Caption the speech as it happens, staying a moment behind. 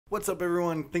What's up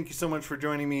everyone? Thank you so much for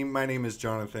joining me. My name is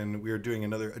Jonathan. We are doing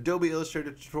another Adobe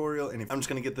Illustrator tutorial, and I'm just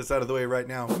going to get this out of the way right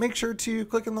now. Make sure to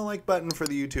click on the like button for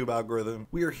the YouTube algorithm.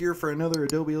 We are here for another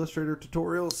Adobe Illustrator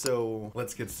tutorial, so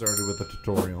let's get started with the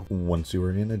tutorial. Once you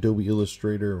are in Adobe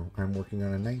Illustrator, I'm working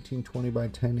on a 1920 by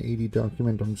 1080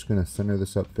 document. I'm just going to center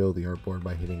this up, fill the artboard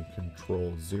by hitting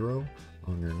Control-0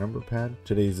 on your number pad.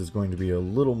 Today's is going to be a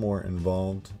little more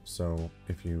involved, so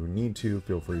if you need to,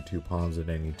 feel free to pause at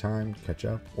any time, catch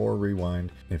up, or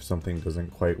rewind. If something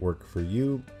doesn't quite work for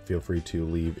you, feel free to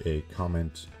leave a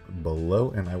comment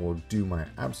below and I will do my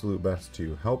absolute best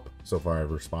to help. So far I've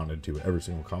responded to every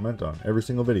single comment on every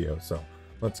single video, so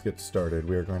let's get started.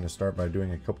 We are going to start by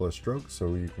doing a couple of strokes,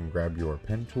 so you can grab your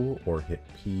pen tool or hit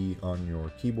P on your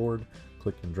keyboard,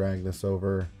 click and drag this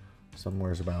over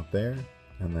somewhere's about there,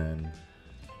 and then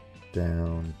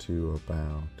down to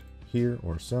about here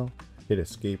or so. Hit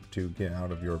escape to get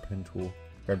out of your pen tool,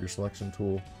 grab your selection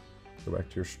tool, go back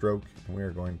to your stroke, and we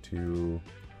are going to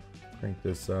crank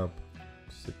this up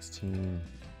 16,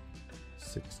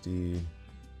 60,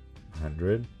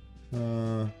 100.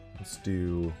 Let's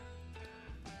do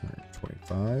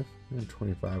 125.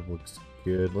 125 looks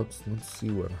good. Let's see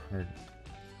what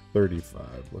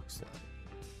 135 looks like.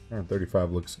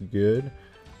 135 looks good.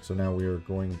 So now we are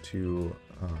going to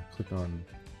click on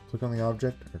the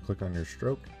object, or click on your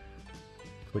stroke,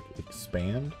 click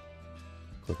expand,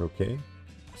 click OK,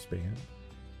 expand.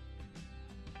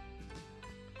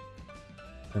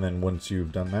 And then once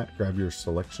you've done that, grab your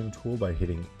selection tool by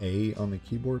hitting A on the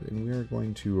keyboard, and we are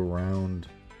going to round,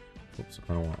 oops,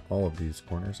 I don't want all of these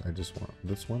corners, I just want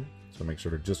this one. So make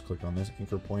sure to just click on this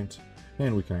anchor point,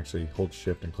 and we can actually hold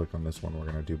shift and click on this one. We're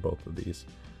going to do both of these.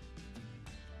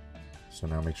 So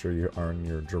now make sure you are on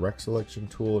your direct selection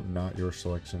tool, not your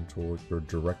selection tool, your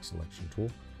direct selection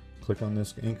tool. Click on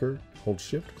this anchor, hold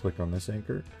shift, click on this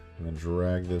anchor, and then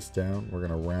drag this down. We're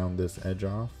going to round this edge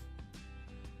off.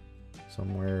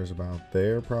 Somewhere is about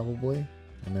there probably.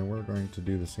 And then we're going to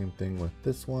do the same thing with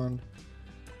this one.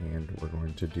 And we're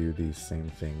going to do the same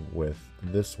thing with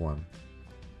this one.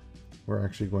 We're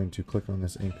actually going to click on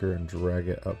this anchor and drag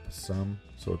it up some,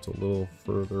 so it's a little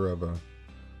further of a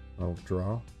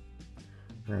draw.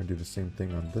 We're going to do the same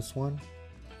thing on this one.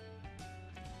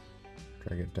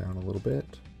 Drag it down a little bit.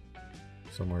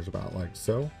 Somewhere's about like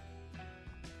so.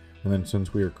 And then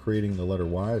since we are creating the letter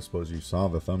Y, I suppose you saw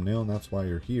the thumbnail and that's why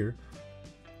you're here.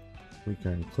 We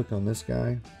can click on this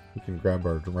guy. We can grab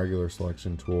our regular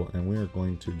selection tool and we are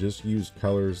going to just use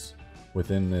colors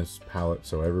within this palette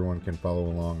so everyone can follow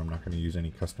along. I'm not going to use any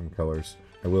custom colors.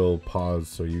 I will pause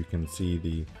so you can see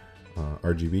the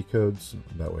RGB codes,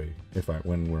 that way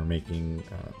when we're making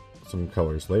some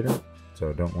colors later,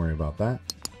 so don't worry about that.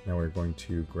 Now we're going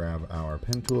to grab our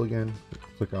pen tool again,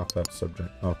 click off that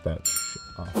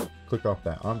click off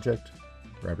that object,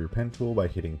 grab your pen tool by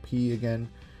hitting P again.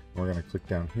 We're going to click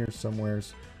down here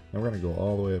somewheres, and we're going to go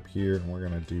all the way up here, and we're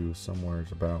going to do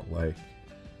somewheres about like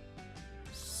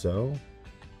so.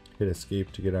 Hit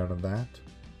escape to get out of that.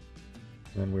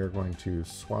 Then we're going to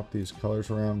swap these colors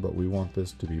around, but we want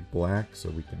this to be black so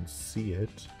we can see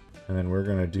it. And then we're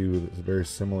going to do very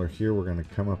similar here. We're going to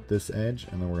come up this edge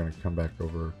and then we're going to come back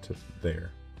over to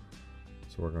there.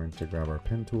 So we're going to grab our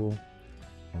pen tool.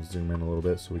 I'll zoom in a little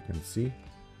bit so we can see.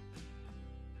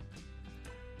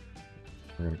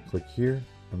 We're going to click here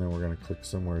and then we're going to click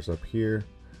somewheres up here.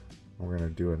 And we're going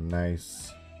to do a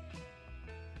nice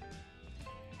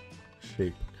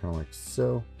shape kind of like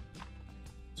so.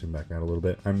 Zoom back out a little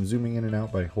bit. I'm zooming in and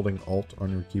out by holding Alt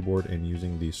on your keyboard and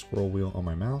using the scroll wheel on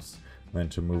my mouse. And then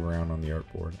to move around on the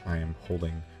artboard, I am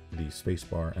holding the space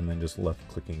bar and then just left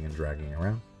clicking and dragging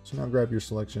around. So now grab your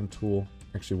selection tool.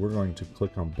 Actually, we're going to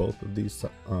click on both of these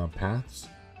paths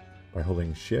by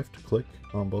holding Shift, click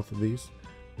on both of these.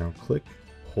 Now click,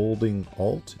 holding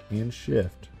Alt and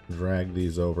Shift, drag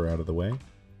these over out of the way.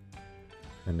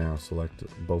 And now select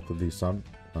both of these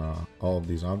all of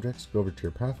these objects, go over to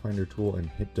your Pathfinder tool and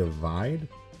hit divide.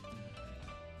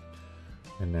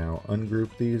 And now ungroup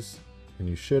these, and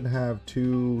you should have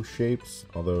two shapes,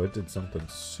 although it did something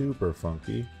super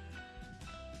funky.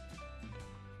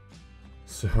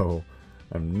 So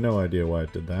I have no idea why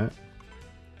it did that.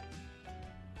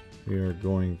 We are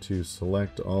going to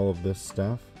select all of this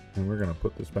stuff and we're going to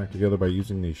put this back together by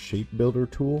using the shape builder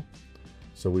tool.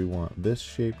 So we want this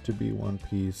shape to be one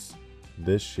piece,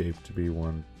 this shape to be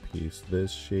one piece,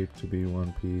 this shape to be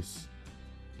one piece,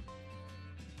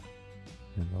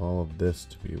 and all of this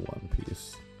to be one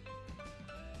piece.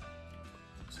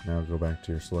 So now go back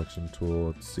to your selection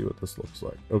tool. Let's see what this looks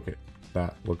like. Okay,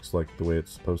 that looks like the way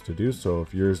it's supposed to do. So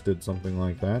if yours did something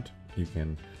like that, you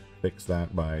can fix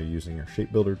that by using your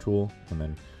shape builder tool and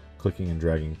then clicking and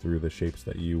dragging through the shapes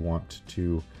that you want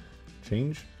to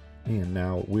change. And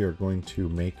now we are going to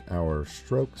make our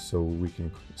stroke, so we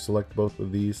can select both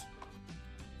of these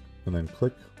and then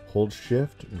click, hold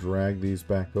shift, drag these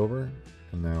back over,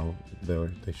 and now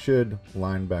they should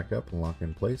line back up and lock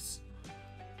in place.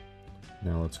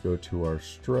 Now let's go to our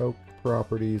stroke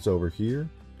properties over here,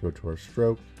 go to our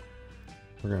stroke.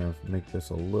 We're gonna make this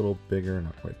a little bigger,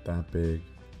 not quite that big.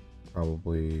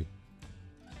 Probably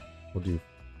we'll do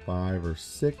 5 or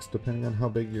 6 depending on how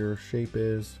big your shape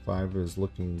is. 5 is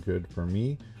looking good for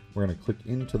me. We're going to click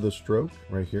into the stroke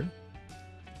right here,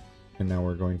 and now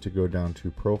we're going to go down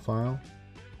to profile,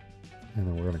 and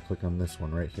then we're going to click on this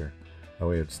one right here. That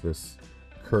way it's this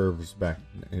curves back,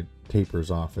 it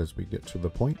tapers off as we get to the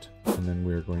point. And then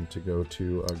we're going to go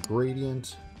to a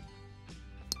gradient,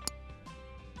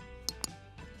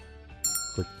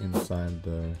 click inside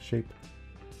the shape,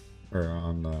 or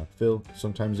on the fill.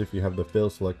 Sometimes if you have the fill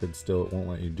selected still, it won't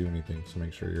let you do anything, so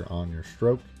make sure you're on your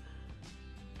stroke.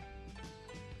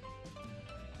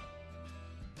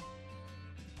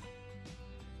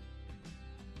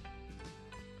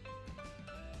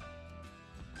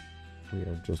 We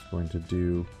are just going to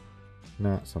do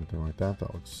not something like that.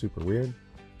 That looks super weird.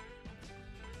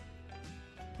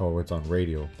 Oh, it's on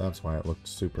radial. That's why it looks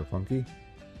super funky.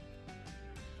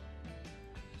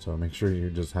 So make sure you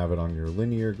just have it on your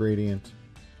linear gradient.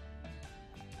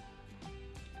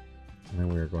 And then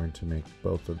we are going to make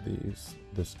both of these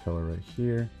this color right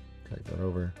here. Drag that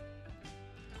over.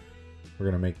 We're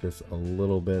going to make this a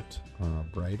little bit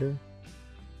brighter.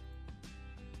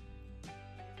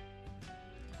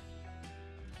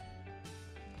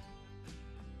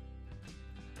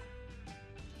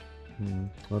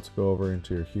 Let's go over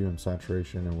into your hue and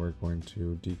saturation, and we're going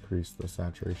to decrease the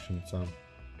saturation some.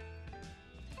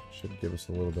 Should give us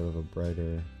a little bit of a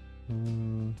brighter.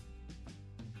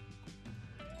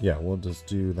 Yeah, we'll just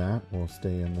do that. We'll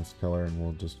stay in this color and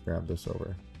we'll just grab this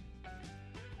over.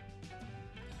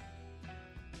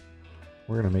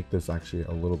 We're going to make this actually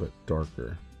a little bit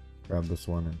darker. Grab this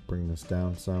one and bring this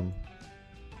down some.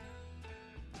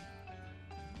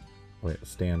 Wait, it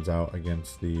stands out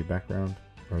against the background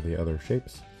or the other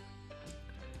shapes.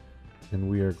 And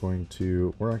we're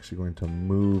actually going to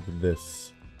move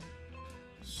this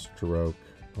stroke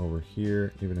over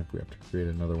here, even if we have to create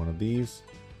another one of these.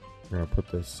 We're going to put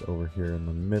this over here in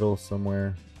the middle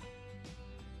somewhere.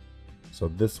 So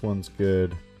this one's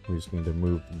good. We just need to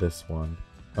move this one.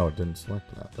 Oh, it didn't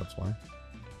select that, that's why.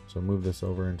 So move this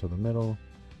over into the middle,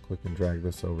 click and drag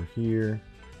this over here.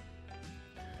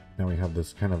 Now we have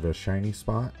this kind of a shiny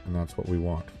spot, and that's what we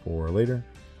want for later.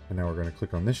 And now we're going to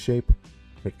click on this shape,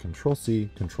 hit Control C,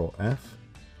 Control F.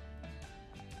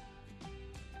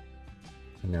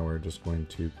 And now we're just going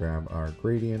to grab our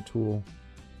gradient tool.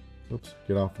 Oops,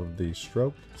 get off of the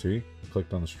stroke. See, you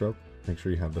clicked on the stroke. Make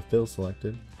sure you have the fill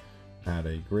selected. Add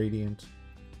a gradient.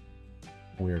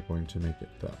 We are going to make it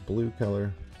that blue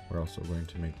color. We're also going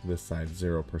to make this side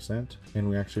 0%. And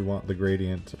we actually want the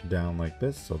gradient down like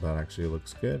this, so that actually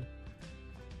looks good.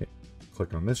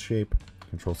 Click on this shape,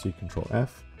 Control C, Control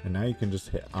F. And now you can just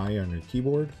hit I on your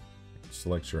keyboard.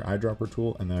 Select your eyedropper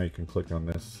tool, and now you can click on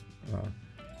this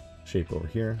shape over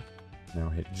here. Now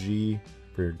hit G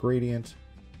for your gradient.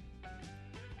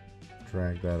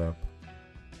 Drag that up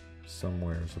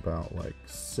somewhere is about like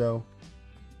so.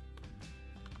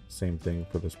 Same thing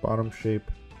for this bottom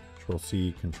shape. Control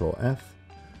C, Control F.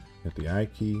 Hit the I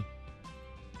key.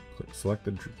 Click select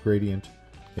the gradient.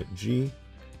 Hit G.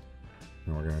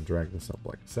 And we're going to drag this up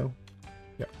like so.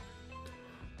 Yep.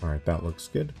 Alright, that looks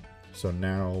good. So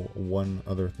now one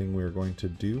other thing we're going to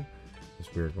do is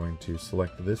we're going to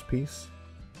select this piece.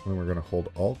 And we're going to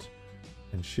hold Alt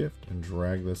and Shift and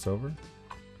drag this over.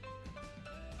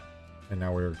 And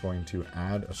now we're going to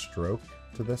add a stroke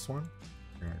to this one.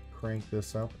 We're going to crank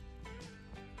this up.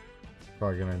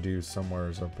 Probably going to do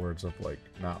somewhere upwards of like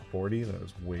not 40. That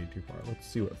was way too far. Let's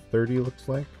see what 30 looks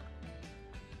like.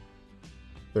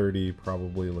 30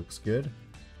 probably looks good.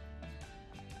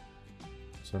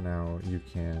 So now you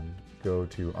can go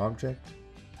to Object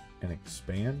and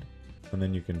Expand. And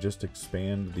then you can just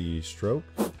expand the stroke.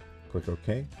 Click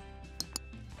OK.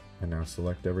 And now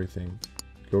select everything.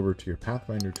 Go over to your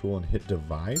Pathfinder tool and hit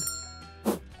Divide.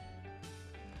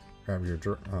 Grab your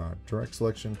direct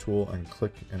selection tool and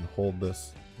click and hold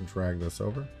this and drag this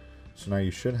over. So now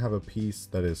you should have a piece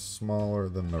that is smaller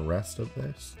than the rest of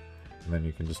this, and then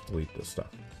you can just delete this stuff.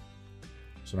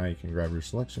 So now you can grab your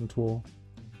selection tool,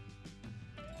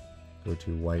 go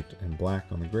to white and black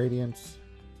on the gradients,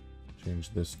 change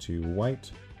this to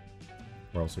white.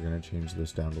 We're also going to change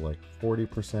this down to like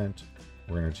 40%.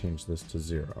 We're going to change this to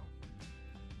 0.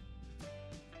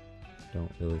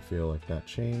 Don't really feel like that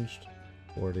changed.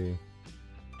 40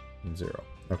 and 0.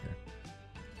 Okay.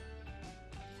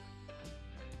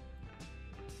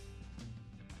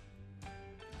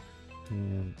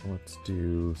 And let's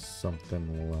do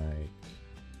something like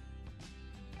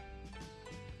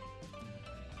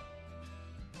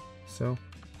so.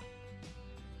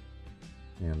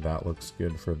 And that looks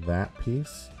good for that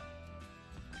piece.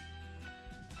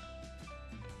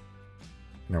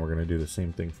 Now we're going to do the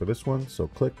same thing for this one. So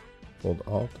click, hold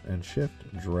Alt and Shift,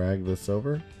 drag this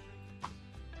over.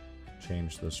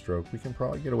 Change the stroke. We can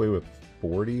probably get away with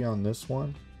 40 on this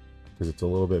one because it's a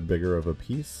little bit bigger of a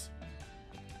piece.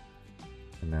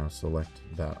 And now select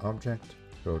that object,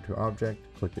 go to Object,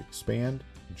 click Expand,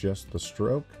 adjust the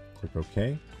stroke, click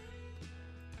OK.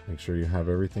 Make sure you have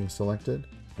everything selected.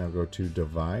 Now go to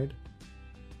Divide.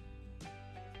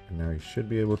 And now you should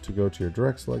be able to go to your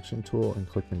Direct Selection tool and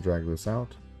click and drag this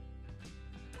out.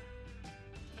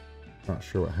 Not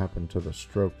sure what happened to the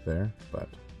stroke there, but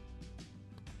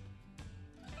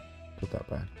put that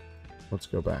back. Let's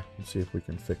go back and see if we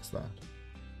can fix that.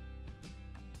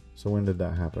 So when did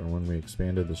that happen? When we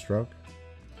expanded the stroke?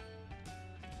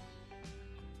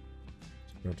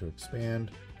 So go to Expand,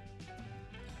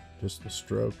 just the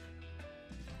stroke,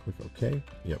 click OK.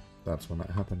 Yep, that's when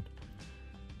that happened.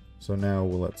 So now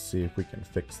let's see if we can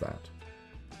fix that.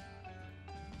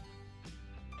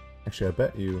 Actually, I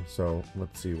bet you, so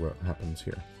let's see what happens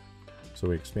here. So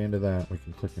we expanded that, we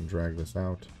can click and drag this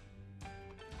out.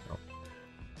 Oh.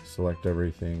 Select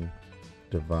everything,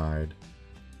 divide,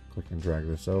 click and drag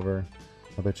this over.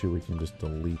 I bet you we can just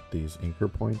delete these anchor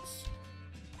points.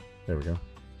 There we go.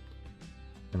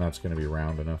 And that's going to be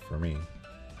round enough for me.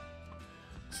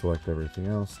 Select everything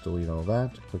else, delete all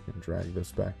that, click and drag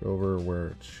this back over where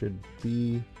it should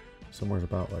be, somewhere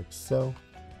about like so.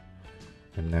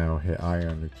 And now hit I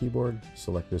on your keyboard,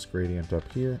 select this gradient up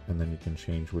here, and then you can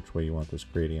change which way you want this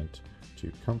gradient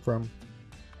to come from.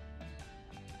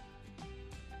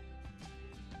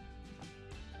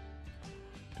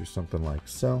 Do something like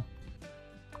so.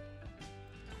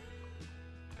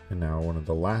 And now one of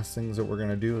the last things that we're going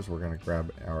to do is we're going to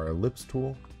grab our ellipse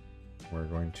tool. We're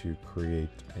going to create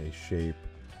a shape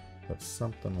that's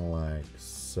something like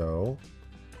so.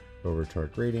 Go over to our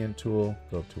gradient tool,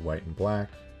 go up to white and black,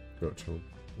 go to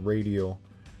radial,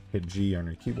 hit G on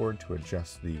your keyboard to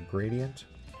adjust the gradient.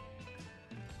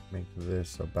 Make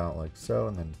this about like so,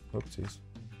 and then, whoopsies,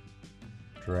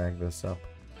 drag this up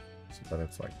so that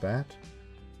it's like that.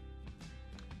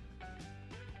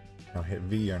 Now hit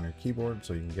V on your keyboard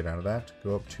so you can get out of that.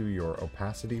 Go up to your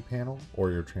opacity panel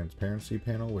or your transparency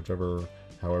panel,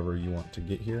 however you want to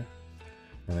get here.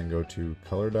 And then go to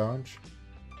color dodge.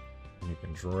 And you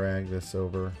can drag this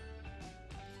over.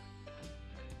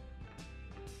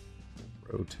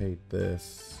 Rotate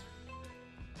this.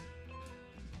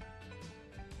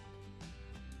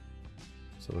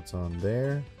 So it's on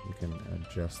there. You can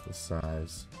adjust the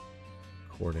size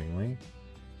accordingly.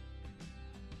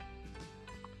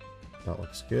 That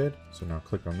looks good. So now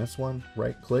click on this one,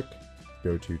 right click,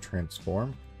 go to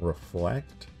transform,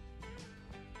 reflect,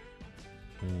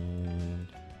 and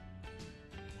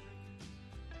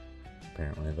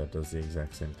apparently that does the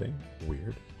exact same thing.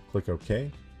 Weird. Click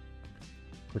OK.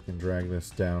 Click and drag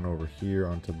this down over here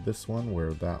onto this one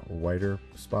where that whiter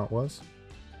spot was.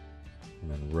 And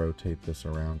then rotate this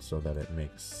around so that it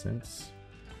makes sense.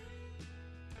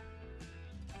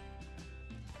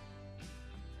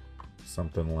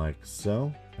 Something like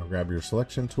so. Now grab your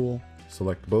selection tool,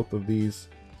 select both of these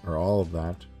or all of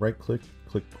that, right click,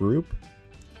 click group,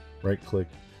 right click,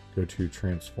 go to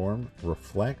transform,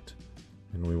 reflect,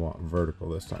 and we want vertical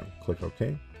this time. Click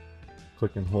OK.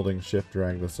 Click and holding shift,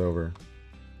 drag this over.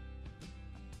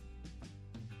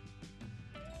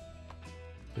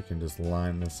 We can just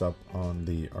line this up on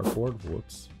the artboard.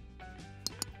 Whoops.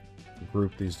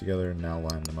 Group these together and now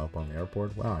line them up on the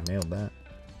artboard. Wow, I nailed that.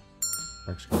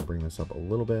 I'm actually going to bring this up a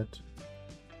little bit.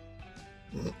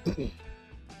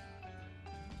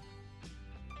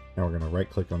 Now we're going to right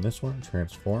click on this one,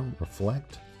 transform,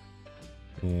 reflect,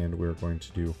 and we're going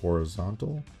to do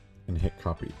horizontal and hit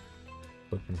copy.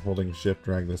 Click and holding shift,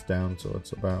 drag this down so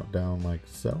it's about down like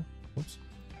so. Whoops.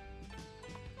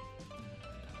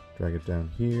 Drag it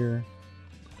down here.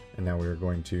 And now we're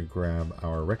going to grab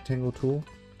our rectangle tool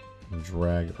and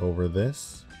drag over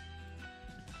this.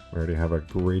 We already have a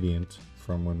gradient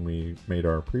from when we made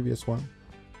our previous one.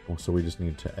 So we just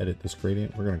need to edit this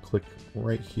gradient. We're going to click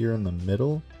right here in the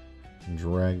middle and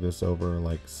drag this over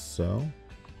like so.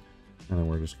 And then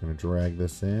we're just going to drag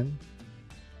this in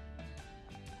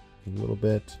a little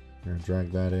bit. We're going to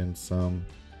drag that in somewhere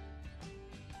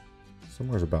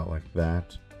about like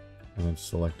that. and then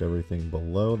select everything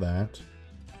below that.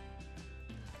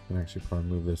 And actually probably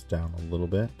move this down a little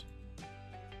bit.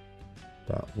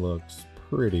 That looks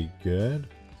pretty good.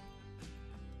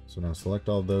 So now select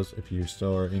all of those. If you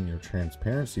still are in your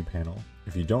transparency panel,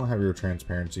 if you don't have your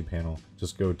transparency panel,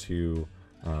 just go to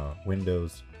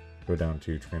Windows, go down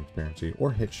to transparency,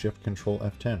 or hit Shift Control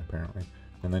F10 apparently,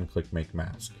 and then click Make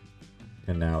Mask.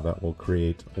 And now that will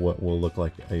create what will look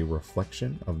like a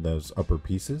reflection of those upper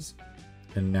pieces.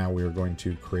 And now we are going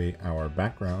to create our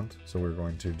background. So we're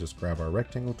going to just grab our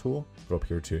rectangle tool, go up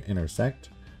here to intersect,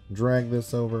 drag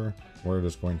this over. We're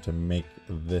just going to make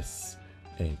this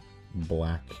a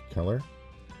black color.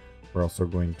 We're also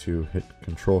going to hit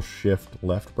Control Shift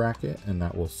left bracket, and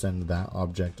that will send that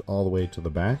object all the way to the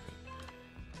back.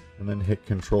 And then hit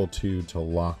Control 2 to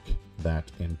lock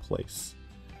that in place.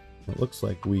 It looks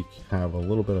like we have a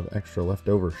little bit of extra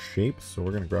leftover shapes, so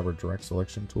we're going to grab our direct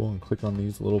selection tool and click on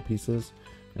these little pieces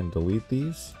and delete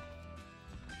these.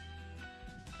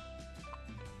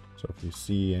 So if you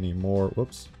see any more,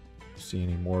 whoops, see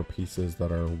any more pieces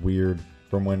that are weird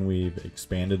from when we've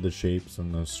expanded the shapes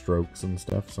and the strokes and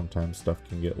stuff, sometimes stuff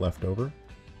can get left over.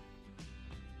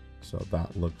 So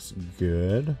that looks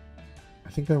good. I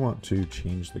think I want to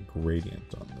change the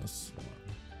gradient on this one.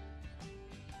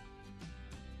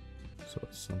 So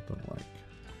it's something like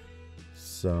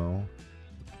so.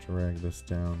 Drag this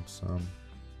down some.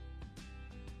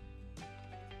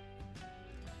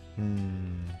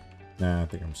 Nah, I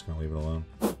think I'm just gonna leave it alone.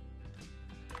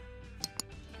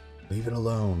 Leave it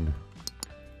alone.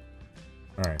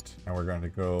 Alright, now we're going to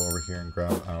go over here and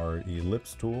grab our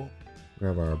ellipse tool.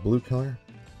 Grab our blue color,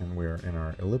 and we're in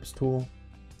our ellipse tool.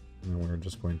 And then we're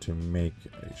just going to make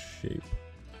a shape.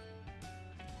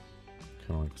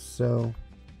 Kind of like so.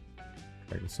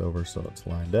 Drag this over so it's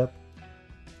lined up.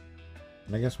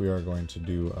 And I guess we are going to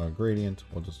do a gradient.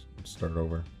 We'll just start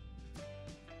over.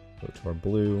 Go to our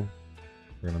blue.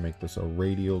 We're going to make this a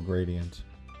radial gradient.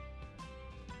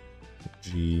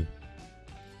 G.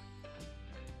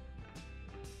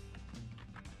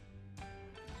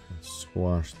 And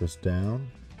squash this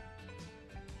down.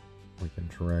 We can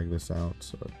drag this out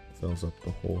so it fills up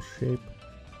the whole shape.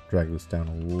 Drag this down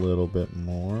a little bit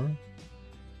more.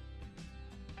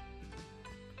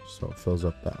 So it fills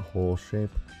up that whole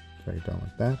shape. Drag it down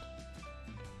like that.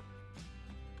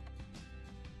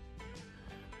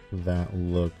 That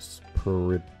looks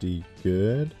pretty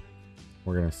good.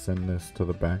 We're going to send this to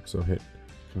the back, so hit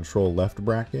Control left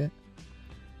bracket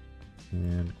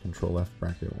and Control left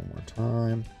bracket one more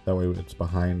time. That way it's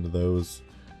behind those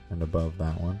and above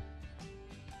that one.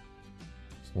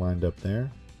 It's lined up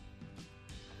there.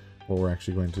 What we're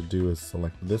actually going to do is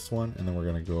select this one, and then we're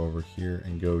going to go over here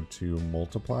and go to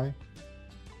multiply.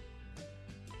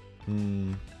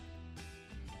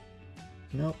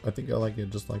 Nope, I think I like it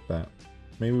just like that.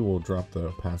 Maybe we'll drop the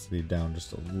opacity down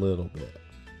just a little bit,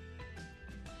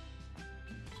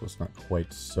 so it's not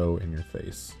quite so in your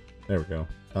face. There we go.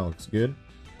 That looks good.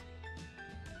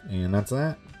 And that's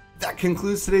that. That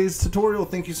concludes today's tutorial.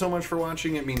 Thank you so much for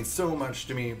watching. It means so much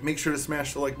to me. Make sure to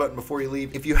smash the like button before you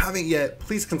leave. If you haven't yet,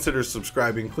 please consider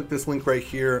subscribing. Click this link right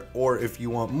here, or if you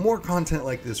want more content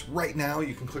like this right now,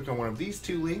 you can click on one of these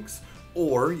two links,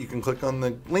 or you can click on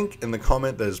the link in the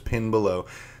comment that is pinned below.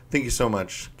 Thank you so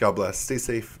much. God bless. Stay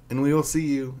safe, and we will see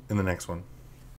you in the next one.